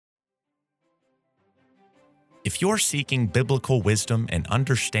If you're seeking biblical wisdom and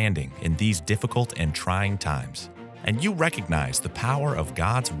understanding in these difficult and trying times, and you recognize the power of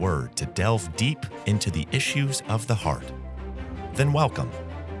God's Word to delve deep into the issues of the heart, then welcome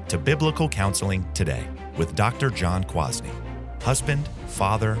to Biblical Counseling Today with Dr. John Kwasny, husband,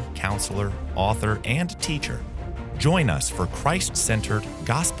 father, counselor, author, and teacher. Join us for Christ-centered,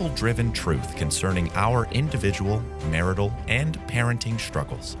 gospel-driven truth concerning our individual, marital, and parenting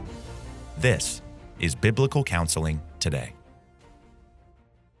struggles. This is Biblical Counseling Today.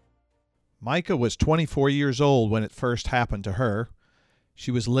 Micah was 24 years old when it first happened to her. She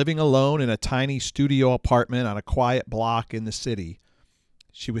was living alone in a tiny studio apartment on a quiet block in the city.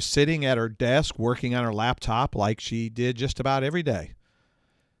 She was sitting at her desk working on her laptop like she did just about every day.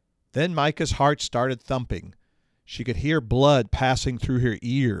 Then Micah's heart started thumping. She could hear blood passing through her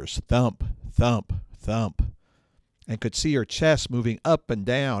ears, thump, thump, thump, and could see her chest moving up and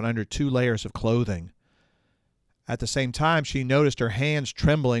down under 2 layers of clothing. At the same time, she noticed her hands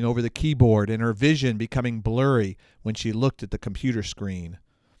trembling over the keyboard and her vision becoming blurry when she looked at the computer screen.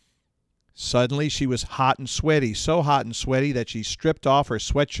 Suddenly, she was hot and sweaty, so hot and sweaty that she stripped off her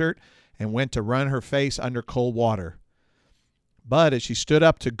sweatshirt and went to run her face under cold water. But as she stood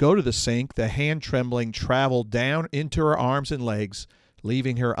up to go to the sink, the hand trembling traveled down into her arms and legs,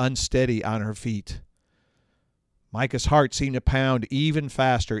 leaving her unsteady on her feet. Micah's heart seemed to pound even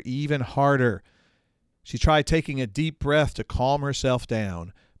faster, even harder. She tried taking a deep breath to calm herself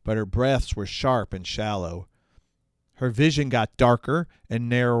down, but her breaths were sharp and shallow. Her vision got darker and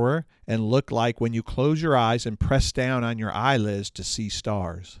narrower and looked like when you close your eyes and press down on your eyelids to see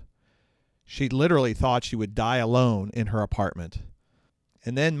stars. She literally thought she would die alone in her apartment.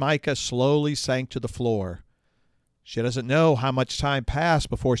 And then Micah slowly sank to the floor. She doesn't know how much time passed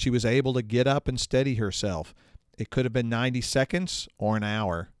before she was able to get up and steady herself. It could have been 90 seconds or an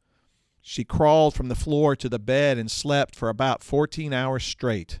hour. She crawled from the floor to the bed and slept for about 14 hours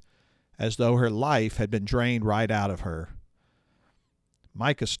straight, as though her life had been drained right out of her.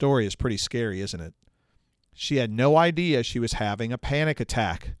 Micah's story is pretty scary, isn't it? She had no idea she was having a panic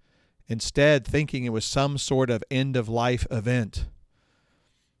attack, instead thinking it was some sort of end-of-life event.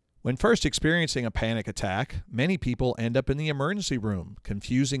 When first experiencing a panic attack, many people end up in the emergency room,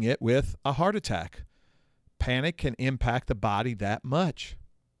 confusing it with a heart attack. Panic can impact the body that much.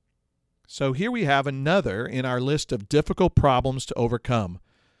 So here we have another in our list of difficult problems to overcome.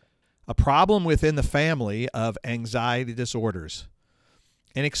 A problem within the family of anxiety disorders.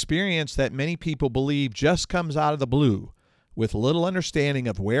 An experience that many people believe just comes out of the blue, with little understanding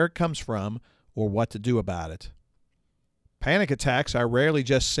of where it comes from or what to do about it. Panic attacks are rarely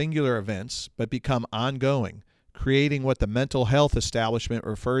just singular events, but become ongoing, creating what the mental health establishment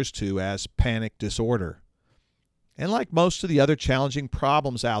refers to as panic disorder. And like most of the other challenging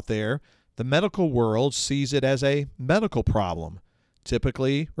problems out there, the medical world sees it as a medical problem,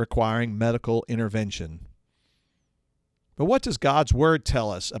 typically requiring medical intervention. But what does God's Word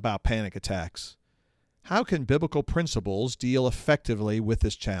tell us about panic attacks? How can biblical principles deal effectively with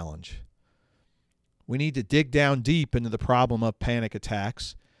this challenge? We need to dig down deep into the problem of panic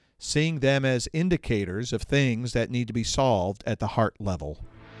attacks, seeing them as indicators of things that need to be solved at the heart level.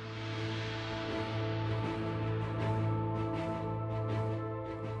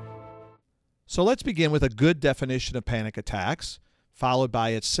 So let's begin with a good definition of panic attacks, followed by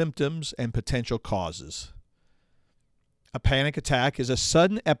its symptoms and potential causes. A panic attack is a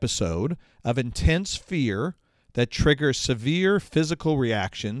sudden episode of intense fear that triggers severe physical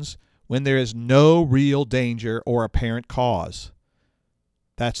reactions when there is no real danger or apparent cause.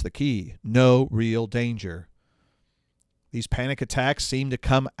 That's the key, no real danger. These panic attacks seem to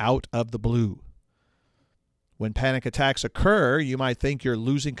come out of the blue. When panic attacks occur, you might think you're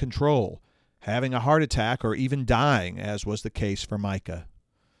losing control, having a heart attack, or even dying, as was the case for Micah.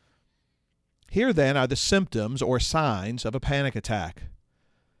 Here then are the symptoms or signs of a panic attack.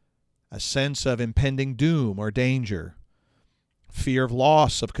 A sense of impending doom or danger, fear of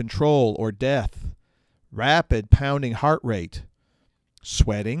loss of control or death, rapid pounding heart rate,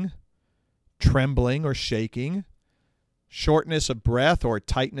 sweating, trembling or shaking, shortness of breath or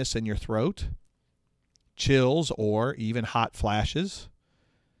tightness in your throat, chills or even hot flashes,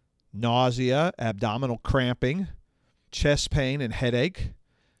 nausea, abdominal cramping, chest pain and headache,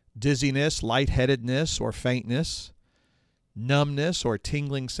 dizziness, lightheadedness or faintness, numbness or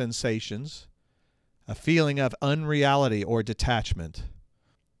tingling sensations, a feeling of unreality or detachment.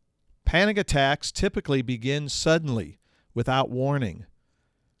 Panic attacks typically begin suddenly, without warning.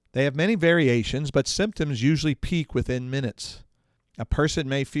 They have many variations, but symptoms usually peak within minutes. A person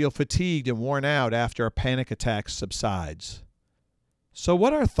may feel fatigued and worn out after a panic attack subsides. So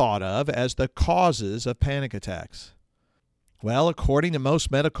what are thought of as the causes of panic attacks? Well, according to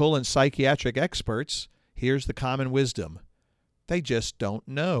most medical and psychiatric experts, here's the common wisdom. They just don't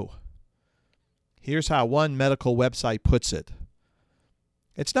know. Here's how one medical website puts it.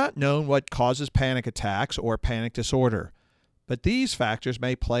 It's not known what causes panic attacks or panic disorder, but these factors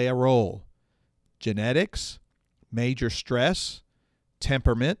may play a role. Genetics, major stress,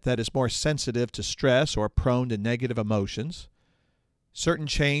 temperament that is more sensitive to stress or prone to negative emotions, certain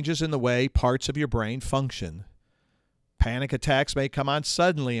changes in the way parts of your brain function. Panic attacks may come on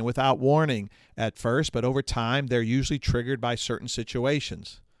suddenly and without warning at first, but over time they're usually triggered by certain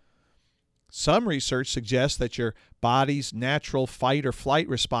situations. Some research suggests that your body's natural fight or flight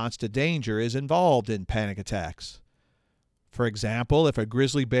response to danger is involved in panic attacks. For example, if a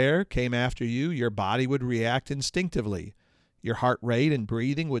grizzly bear came after you, your body would react instinctively. Your heart rate and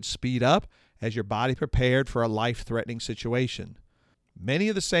breathing would speed up as your body prepared for a life-threatening situation. Many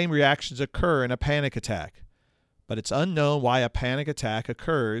of the same reactions occur in a panic attack, but it's unknown why a panic attack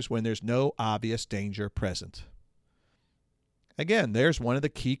occurs when there's no obvious danger present. Again, there's one of the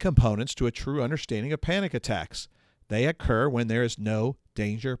key components to a true understanding of panic attacks. They occur when there is no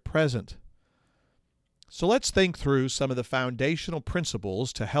danger present. So let's think through some of the foundational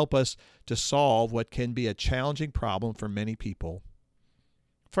principles to help us to solve what can be a challenging problem for many people.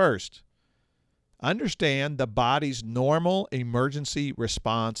 First, understand the body's normal emergency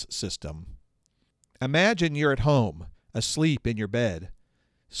response system. Imagine you're at home, asleep in your bed.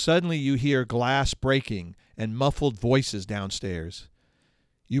 Suddenly you hear glass breaking and muffled voices downstairs.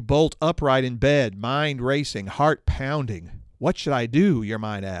 You bolt upright in bed, mind racing, heart pounding. What should I do? Your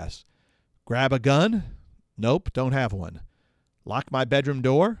mind asks. Grab a gun? Nope, don't have one. Lock my bedroom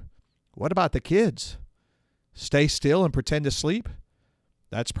door? What about the kids? Stay still and pretend to sleep?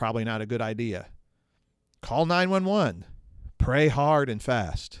 That's probably not a good idea. Call 911. Pray hard and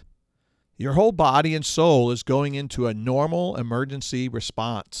fast. Your whole body and soul is going into a normal emergency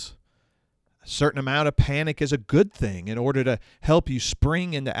response. A certain amount of panic is a good thing in order to help you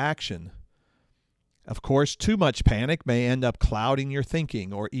spring into action. Of course, too much panic may end up clouding your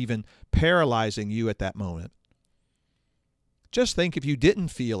thinking or even paralyzing you at that moment. Just think if you didn't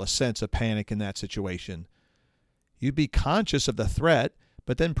feel a sense of panic in that situation. You'd be conscious of the threat,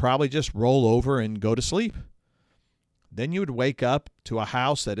 but then probably just roll over and go to sleep. Then you would wake up to a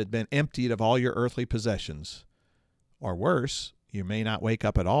house that had been emptied of all your earthly possessions. Or worse, you may not wake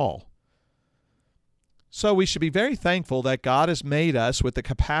up at all. So we should be very thankful that God has made us with the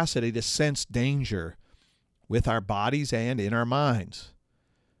capacity to sense danger with our bodies and in our minds.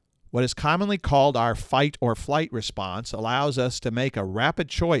 What is commonly called our fight or flight response allows us to make a rapid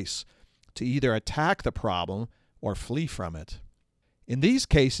choice to either attack the problem or flee from it. In these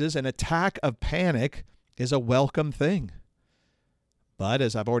cases, an attack of panic is a welcome thing. But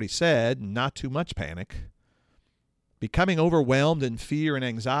as I've already said, not too much panic. Becoming overwhelmed in fear and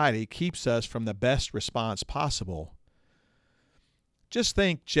anxiety keeps us from the best response possible. Just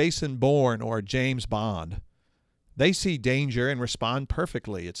think Jason Bourne or James Bond. They see danger and respond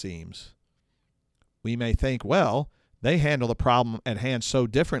perfectly, it seems. We may think, well, they handle the problem at hand so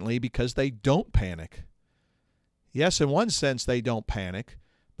differently because they don't panic. Yes, in one sense they don't panic,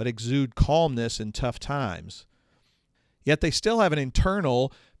 but exude calmness in tough times. Yet they still have an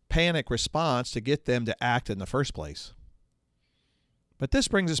internal panic response to get them to act in the first place. But this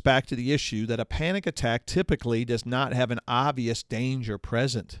brings us back to the issue that a panic attack typically does not have an obvious danger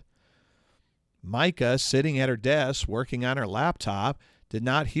present. Micah, sitting at her desk working on her laptop, did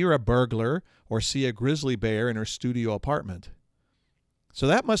not hear a burglar or see a grizzly bear in her studio apartment. So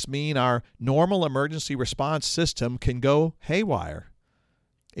that must mean our normal emergency response system can go haywire.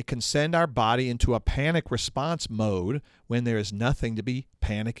 It can send our body into a panic response mode when there is nothing to be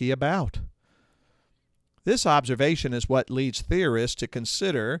panicky about. This observation is what leads theorists to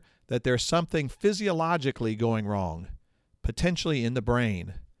consider that there's something physiologically going wrong, potentially in the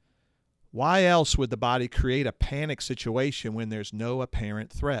brain. Why else would the body create a panic situation when there's no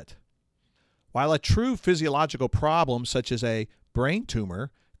apparent threat? While a true physiological problem such as a brain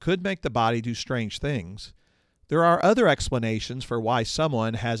tumor could make the body do strange things, there are other explanations for why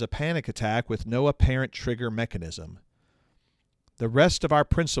someone has a panic attack with no apparent trigger mechanism. The rest of our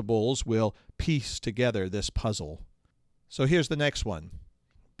principles will piece together this puzzle. So here's the next one.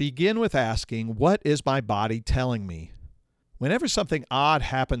 Begin with asking, what is my body telling me? Whenever something odd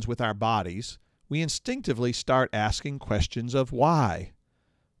happens with our bodies, we instinctively start asking questions of why.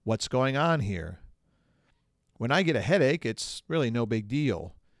 What's going on here? When I get a headache, it's really no big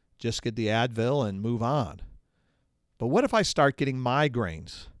deal. Just get the Advil and move on. But what if I start getting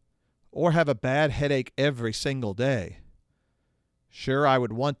migraines or have a bad headache every single day? Sure, I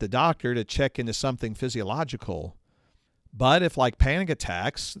would want the doctor to check into something physiological. But if, like panic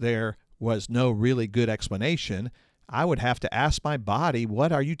attacks, there was no really good explanation, I would have to ask my body,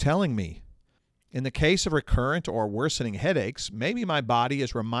 what are you telling me? In the case of recurrent or worsening headaches, maybe my body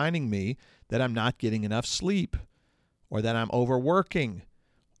is reminding me that I'm not getting enough sleep, or that I'm overworking,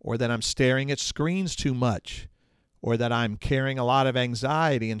 or that I'm staring at screens too much, or that I'm carrying a lot of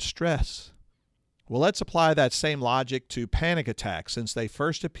anxiety and stress. Well, let's apply that same logic to panic attacks since they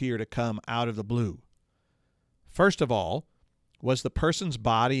first appear to come out of the blue. First of all, was the person's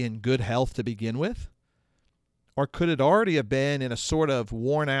body in good health to begin with? Or could it already have been in a sort of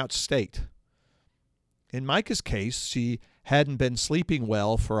worn-out state? In Micah's case, she hadn't been sleeping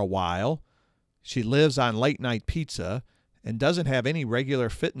well for a while. She lives on late-night pizza and doesn't have any regular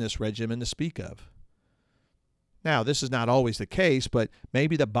fitness regimen to speak of. Now, this is not always the case, but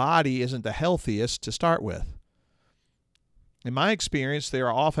maybe the body isn't the healthiest to start with. In my experience, there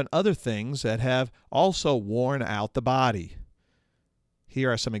are often other things that have also worn out the body.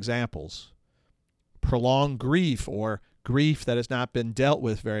 Here are some examples. Prolonged grief or grief that has not been dealt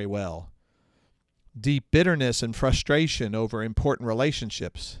with very well. Deep bitterness and frustration over important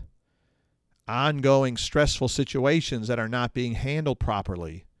relationships. Ongoing stressful situations that are not being handled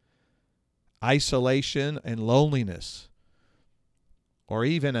properly. Isolation and loneliness. Or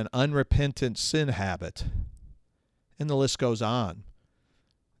even an unrepentant sin habit. And the list goes on.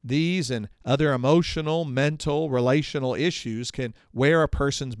 These and other emotional, mental, relational issues can wear a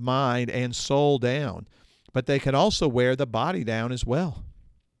person's mind and soul down, but they can also wear the body down as well.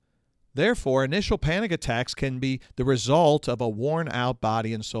 Therefore, initial panic attacks can be the result of a worn-out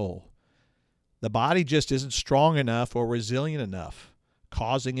body and soul. The body just isn't strong enough or resilient enough,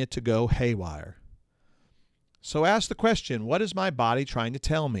 causing it to go haywire. So ask the question, what is my body trying to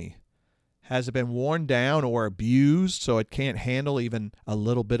tell me? Has it been worn down or abused so it can't handle even a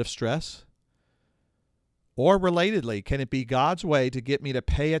little bit of stress? Or relatedly, can it be God's way to get me to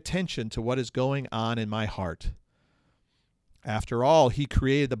pay attention to what is going on in my heart? After all, He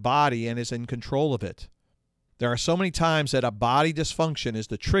created the body and is in control of it. There are so many times that a body dysfunction is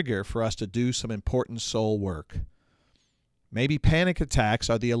the trigger for us to do some important soul work. Maybe panic attacks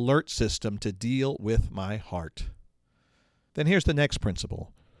are the alert system to deal with my heart. Then here's the next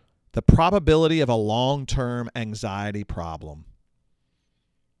principle. The probability of a long-term anxiety problem.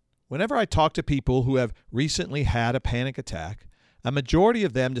 Whenever I talk to people who have recently had a panic attack, a majority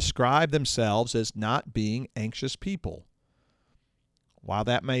of them describe themselves as not being anxious people. While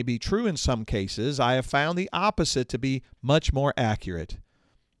that may be true in some cases, I have found the opposite to be much more accurate.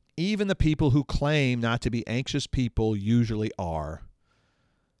 Even the people who claim not to be anxious people usually are.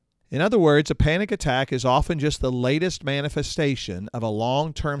 In other words, a panic attack is often just the latest manifestation of a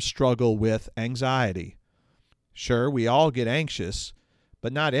long-term struggle with anxiety. Sure, we all get anxious,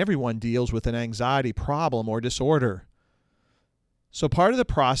 but not everyone deals with an anxiety problem or disorder. So part of the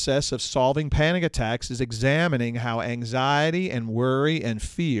process of solving panic attacks is examining how anxiety and worry and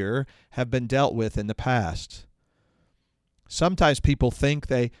fear have been dealt with in the past. Sometimes people think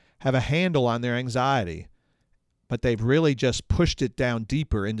they have a handle on their anxiety, but they've really just pushed it down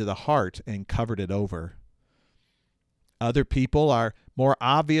deeper into the heart and covered it over. Other people are more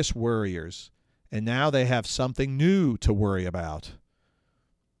obvious worriers, and now they have something new to worry about.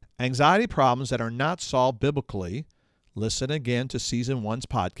 Anxiety problems that are not solved biblically, listen again to Season 1's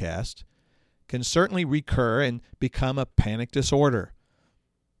podcast, can certainly recur and become a panic disorder.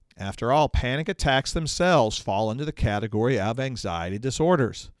 After all, panic attacks themselves fall into the category of anxiety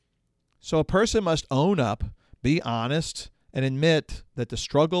disorders. So a person must own up, be honest, and admit that the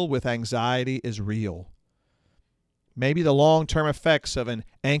struggle with anxiety is real. Maybe the long-term effects of an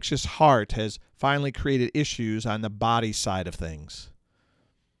anxious heart has finally created issues on the body side of things.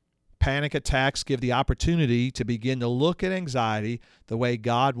 Panic attacks give the opportunity to begin to look at anxiety the way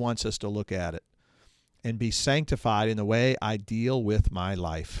God wants us to look at it, and be sanctified in the way I deal with my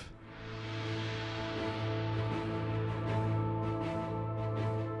life.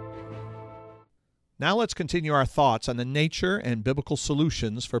 Now let's continue our thoughts on the nature and biblical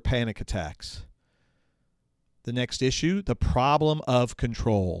solutions for panic attacks. The next issue, the problem of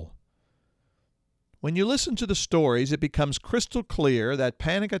control. When you listen to the stories, it becomes crystal clear that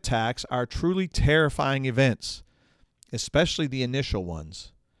panic attacks are truly terrifying events, especially the initial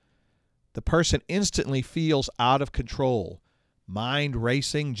ones. The person instantly feels out of control, mind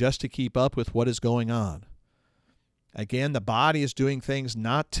racing just to keep up with what is going on. Again, the body is doing things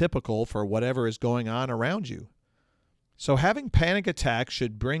not typical for whatever is going on around you. So having panic attacks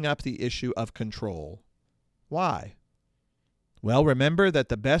should bring up the issue of control. Why? Well, remember that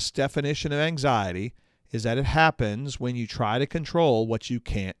the best definition of anxiety is that it happens when you try to control what you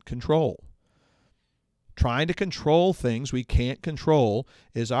can't control. Trying to control things we can't control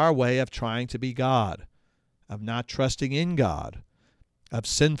is our way of trying to be God, of not trusting in God, of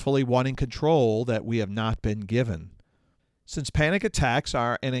sinfully wanting control that we have not been given. Since panic attacks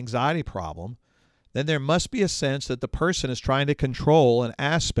are an anxiety problem, then there must be a sense that the person is trying to control an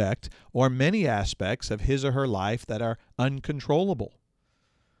aspect or many aspects of his or her life that are uncontrollable.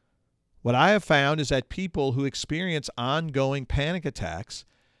 What I have found is that people who experience ongoing panic attacks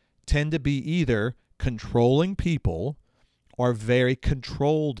tend to be either controlling people or very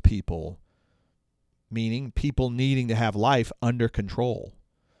controlled people, meaning people needing to have life under control.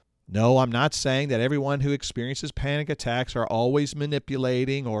 No, I'm not saying that everyone who experiences panic attacks are always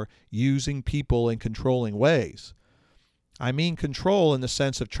manipulating or using people in controlling ways. I mean control in the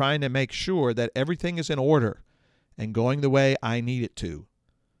sense of trying to make sure that everything is in order and going the way I need it to.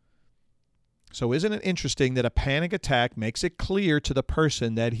 So isn't it interesting that a panic attack makes it clear to the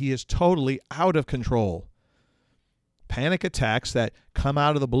person that he is totally out of control? Panic attacks that come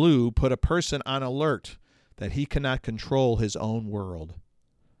out of the blue put a person on alert that he cannot control his own world.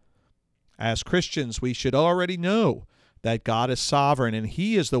 As Christians, we should already know that God is sovereign and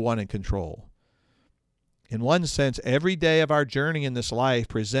He is the one in control. In one sense, every day of our journey in this life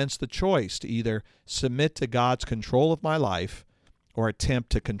presents the choice to either submit to God's control of my life or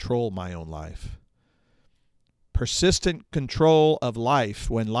attempt to control my own life. Persistent control of life,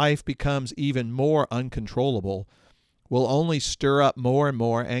 when life becomes even more uncontrollable, will only stir up more and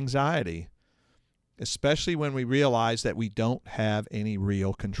more anxiety, especially when we realize that we don't have any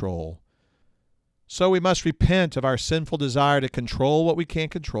real control. So we must repent of our sinful desire to control what we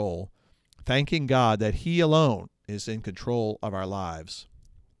can't control, thanking God that He alone is in control of our lives.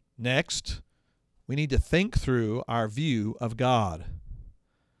 Next, we need to think through our view of God.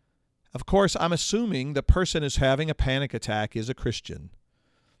 Of course, I'm assuming the person who's having a panic attack is a Christian.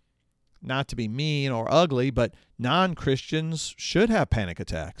 Not to be mean or ugly, but non-Christians should have panic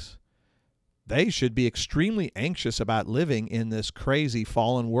attacks. They should be extremely anxious about living in this crazy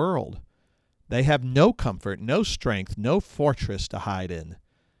fallen world. They have no comfort, no strength, no fortress to hide in.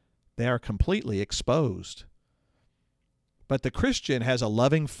 They are completely exposed. But the Christian has a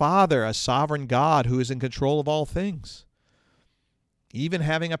loving Father, a sovereign God who is in control of all things. Even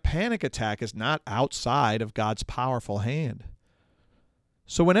having a panic attack is not outside of God's powerful hand.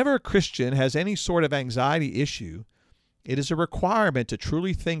 So whenever a Christian has any sort of anxiety issue, it is a requirement to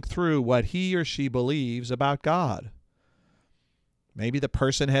truly think through what he or she believes about God. Maybe the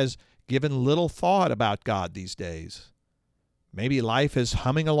person has given little thought about God these days. Maybe life is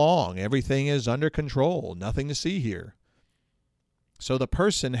humming along. Everything is under control. Nothing to see here. So the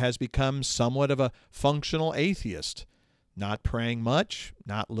person has become somewhat of a functional atheist, not praying much,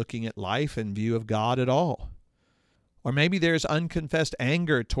 not looking at life in view of God at all. Or maybe there's unconfessed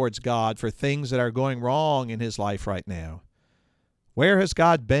anger towards God for things that are going wrong in his life right now. Where has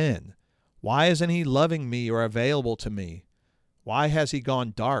God been? Why isn't He loving me or available to me? Why has He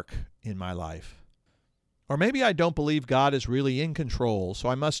gone dark in my life? Or maybe I don't believe God is really in control, so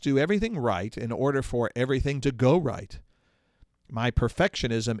I must do everything right in order for everything to go right. My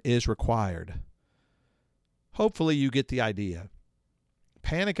perfectionism is required. Hopefully you get the idea.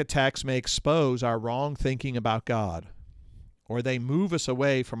 Panic attacks may expose our wrong thinking about God, or they move us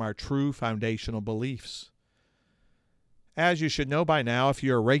away from our true foundational beliefs. As you should know by now, if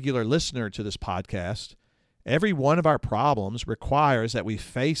you're a regular listener to this podcast, every one of our problems requires that we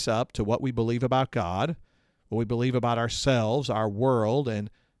face up to what we believe about God, what we believe about ourselves, our world, and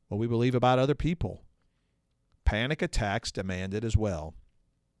what we believe about other people. Panic attacks demand it as well.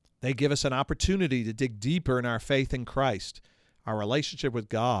 They give us an opportunity to dig deeper in our faith in Christ, our relationship with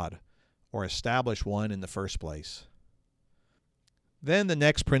God, or establish one in the first place. Then the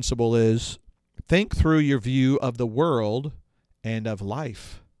next principle is, think through your view of the world and of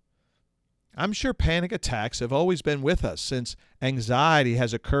life. I'm sure panic attacks have always been with us, since anxiety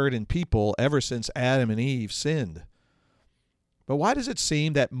has occurred in people ever since Adam and Eve sinned. But why does it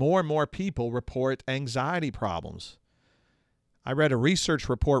seem that more and more people report anxiety problems? I read a research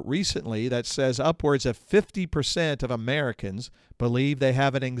report recently that says upwards of 50% of Americans believe they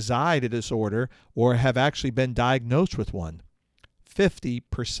have an anxiety disorder or have actually been diagnosed with one.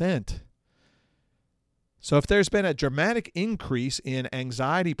 50%. So if there's been a dramatic increase in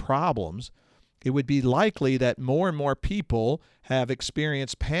anxiety problems, it would be likely that more and more people have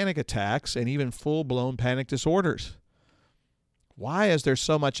experienced panic attacks and even full-blown panic disorders. Why is there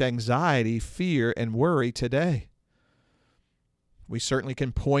so much anxiety, fear, and worry today? We certainly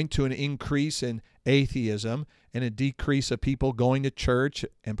can point to an increase in atheism and a decrease of people going to church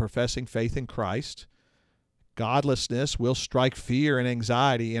and professing faith in Christ. Godlessness will strike fear and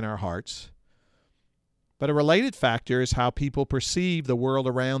anxiety in our hearts. But a related factor is how people perceive the world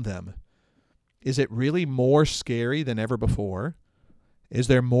around them. Is it really more scary than ever before? Is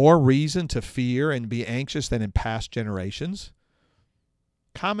there more reason to fear and be anxious than in past generations?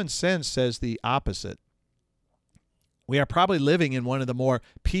 Common sense says the opposite. We are probably living in one of the more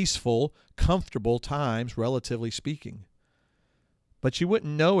peaceful, comfortable times, relatively speaking. But you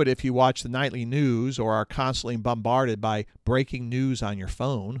wouldn't know it if you watch the nightly news or are constantly bombarded by breaking news on your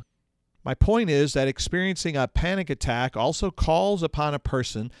phone. My point is that experiencing a panic attack also calls upon a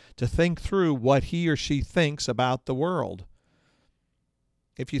person to think through what he or she thinks about the world.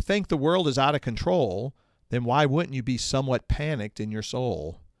 If you think the world is out of control, then why wouldn't you be somewhat panicked in your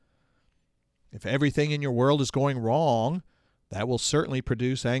soul? If everything in your world is going wrong, that will certainly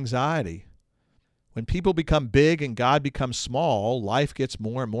produce anxiety. When people become big and God becomes small, life gets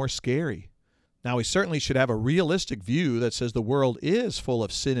more and more scary. Now, we certainly should have a realistic view that says the world is full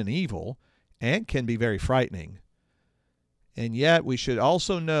of sin and evil and can be very frightening. And yet, we should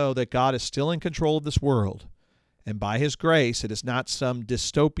also know that God is still in control of this world. And by His grace, it is not some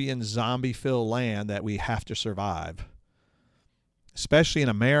dystopian zombie-filled land that we have to survive. Especially in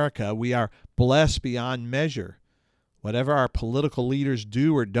America, we are blessed beyond measure. Whatever our political leaders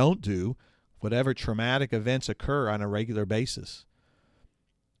do or don't do, whatever traumatic events occur on a regular basis.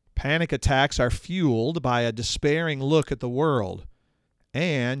 Panic attacks are fueled by a despairing look at the world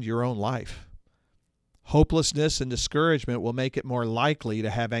and your own life. Hopelessness and discouragement will make it more likely to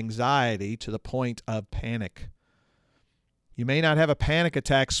have anxiety to the point of panic. You may not have a panic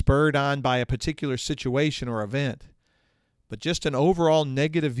attack spurred on by a particular situation or event, but just an overall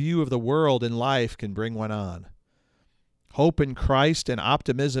negative view of the world and life can bring one on. Hope in Christ and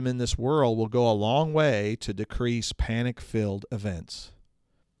optimism in this world will go a long way to decrease panic-filled events.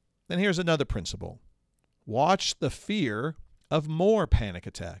 Then here's another principle. Watch the fear of more panic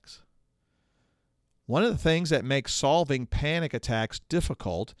attacks. One of the things that makes solving panic attacks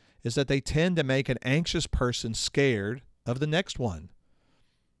difficult is that they tend to make an anxious person scared of the next one.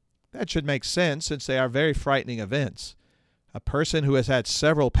 That should make sense since they are very frightening events. A person who has had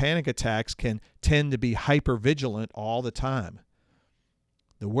several panic attacks can tend to be hypervigilant all the time.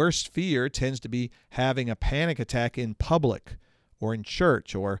 The worst fear tends to be having a panic attack in public or in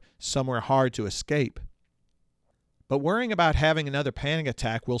church or somewhere hard to escape. But worrying about having another panic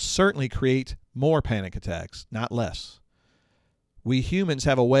attack will certainly create more panic attacks, not less. We humans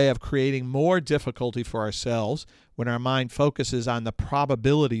have a way of creating more difficulty for ourselves when our mind focuses on the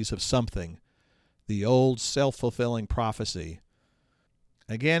probabilities of something. The old self-fulfilling prophecy.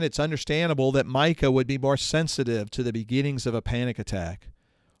 Again, it's understandable that Micah would be more sensitive to the beginnings of a panic attack,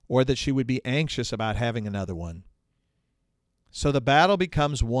 or that she would be anxious about having another one. So the battle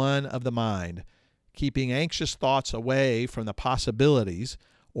becomes one of the mind, keeping anxious thoughts away from the possibilities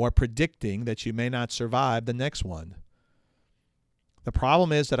or predicting that you may not survive the next one. The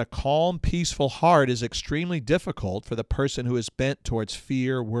problem is that a calm, peaceful heart is extremely difficult for the person who is bent towards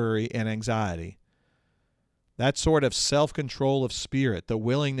fear, worry, and anxiety. That sort of self-control of spirit, the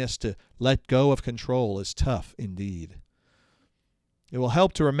willingness to let go of control, is tough indeed. It will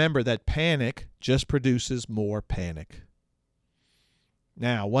help to remember that panic just produces more panic.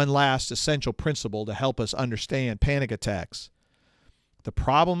 Now, one last essential principle to help us understand panic attacks. The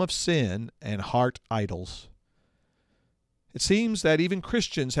problem of sin and heart idols. It seems that even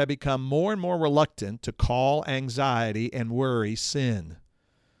Christians have become more and more reluctant to call anxiety and worry sin.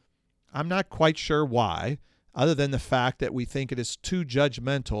 I'm not quite sure why, other than the fact that we think it is too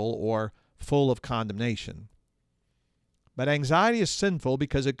judgmental or full of condemnation. But anxiety is sinful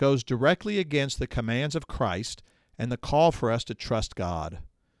because it goes directly against the commands of Christ and the call for us to trust God.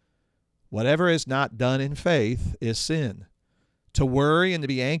 Whatever is not done in faith is sin. To worry and to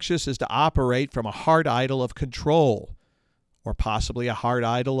be anxious is to operate from a heart idol of control, or possibly a heart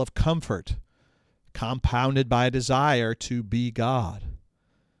idol of comfort, compounded by a desire to be God.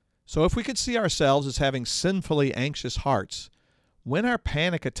 So if we could see ourselves as having sinfully anxious hearts, when are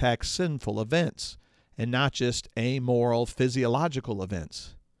panic attacks sinful events and not just amoral physiological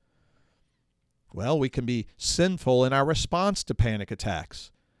events? Well, we can be sinful in our response to panic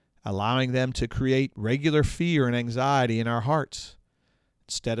attacks, allowing them to create regular fear and anxiety in our hearts.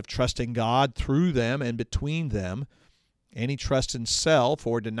 Instead of trusting God through them and between them, any trust in self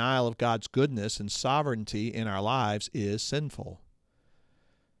or denial of God's goodness and sovereignty in our lives is sinful.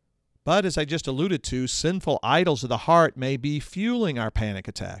 But as I just alluded to, sinful idols of the heart may be fueling our panic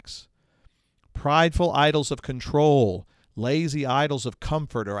attacks. Prideful idols of control, lazy idols of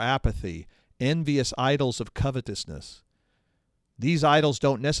comfort or apathy, envious idols of covetousness. These idols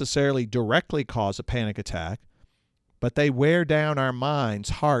don't necessarily directly cause a panic attack, but they wear down our minds,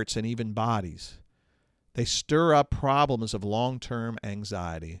 hearts, and even bodies. They stir up problems of long-term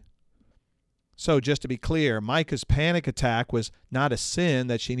anxiety. So just to be clear, Micah's panic attack was not a sin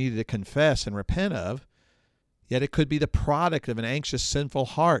that she needed to confess and repent of, yet it could be the product of an anxious, sinful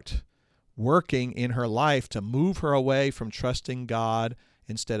heart working in her life to move her away from trusting God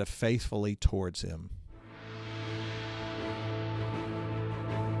instead of faithfully towards Him.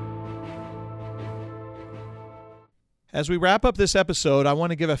 As we wrap up this episode, I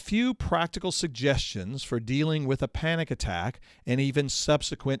want to give a few practical suggestions for dealing with a panic attack and even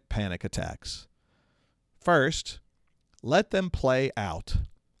subsequent panic attacks. First, let them play out.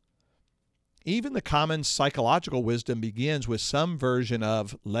 Even the common psychological wisdom begins with some version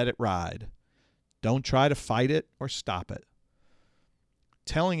of let it ride. Don't try to fight it or stop it.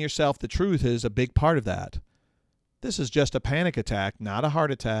 Telling yourself the truth is a big part of that. This is just a panic attack, not a heart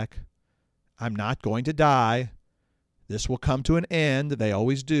attack. I'm not going to die. This will come to an end. They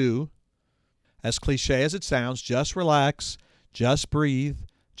always do. As cliche as it sounds, just relax, just breathe,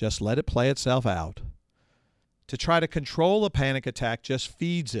 just let it play itself out. To try to control a panic attack just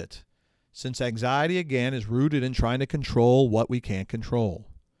feeds it, since anxiety, again, is rooted in trying to control what we can't control.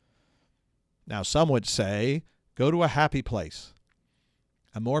 Now, some would say, go to a happy place.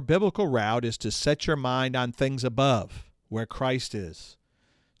 A more biblical route is to set your mind on things above, where Christ is,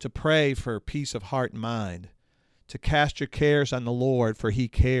 to pray for peace of heart and mind, to cast your cares on the Lord, for He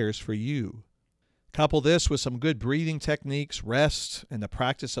cares for you. Couple this with some good breathing techniques, rest, and the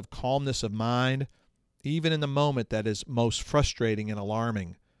practice of calmness of mind, even in the moment that is most frustrating and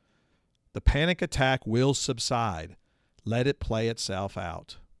alarming. The panic attack will subside. Let it play itself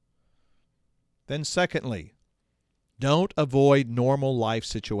out. Then secondly, don't avoid normal life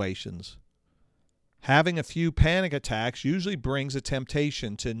situations. Having a few panic attacks usually brings a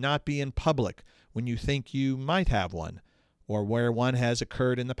temptation to not be in public when you think you might have one, or where one has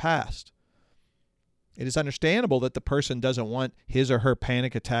occurred in the past. It is understandable that the person doesn't want his or her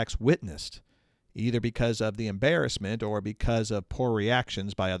panic attacks witnessed, either because of the embarrassment or because of poor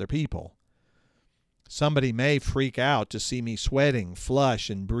reactions by other people. Somebody may freak out to see me sweating, flush,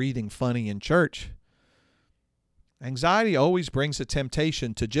 and breathing funny in church. Anxiety always brings a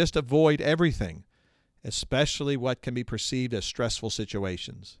temptation to just avoid everything, especially what can be perceived as stressful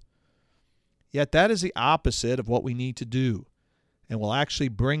situations. Yet that is the opposite of what we need to do, and will actually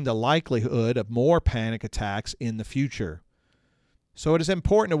bring the likelihood of more panic attacks in the future. So it is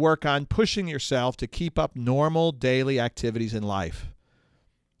important to work on pushing yourself to keep up normal daily activities in life.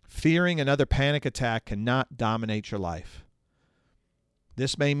 Fearing another panic attack cannot dominate your life.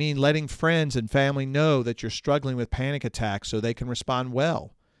 This may mean letting friends and family know that you're struggling with panic attacks so they can respond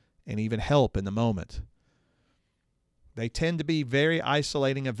well and even help in the moment. They tend to be very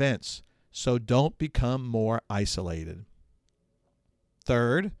isolating events, so don't become more isolated.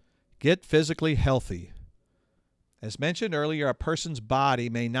 Third, get physically healthy. As mentioned earlier, a person's body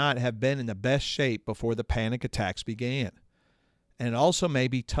may not have been in the best shape before the panic attacks began, and it also may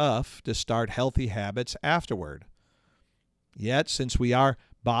be tough to start healthy habits afterward. Yet, since we are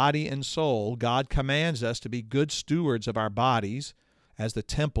body and soul, God commands us to be good stewards of our bodies as the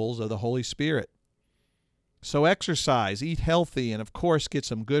temples of the Holy Spirit. So exercise, eat healthy, and of course get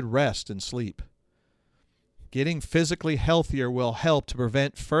some good rest and sleep. Getting physically healthier will help to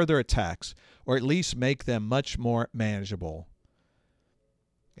prevent further attacks, or at least make them much more manageable.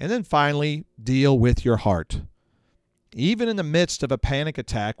 And then finally, deal with your heart. Even in the midst of a panic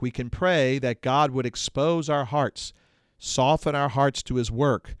attack, we can pray that God would expose our hearts, soften our hearts to His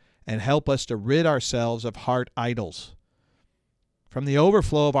work, and help us to rid ourselves of heart idols. From the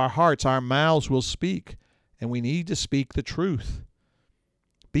overflow of our hearts, our mouths will speak, and we need to speak the truth.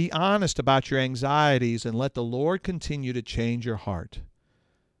 Be honest about your anxieties and let the Lord continue to change your heart.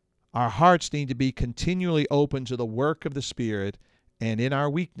 Our hearts need to be continually open to the work of the Spirit, and in our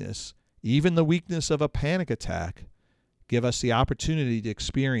weakness, even the weakness of a panic attack, give us the opportunity to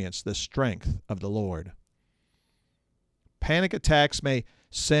experience the strength of the Lord. Panic attacks may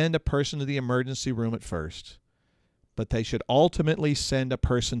send a person to the emergency room at first, but they should ultimately send a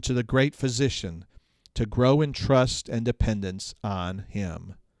person to the great physician to grow in trust and dependence on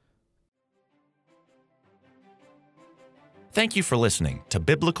Him. Thank you for listening to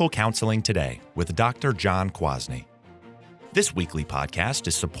Biblical Counseling Today with Dr. John Kwasny. This weekly podcast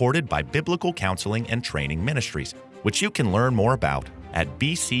is supported by Biblical Counseling and Training Ministries, which you can learn more about at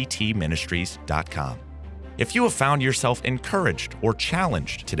bctministries.com. If you have found yourself encouraged or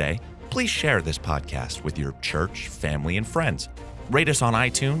challenged today, please share this podcast with your church, family, and friends. Rate us on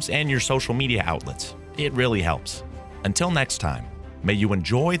iTunes and your social media outlets. It really helps. Until next time, may you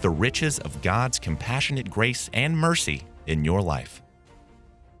enjoy the riches of God's compassionate grace and mercy in your life.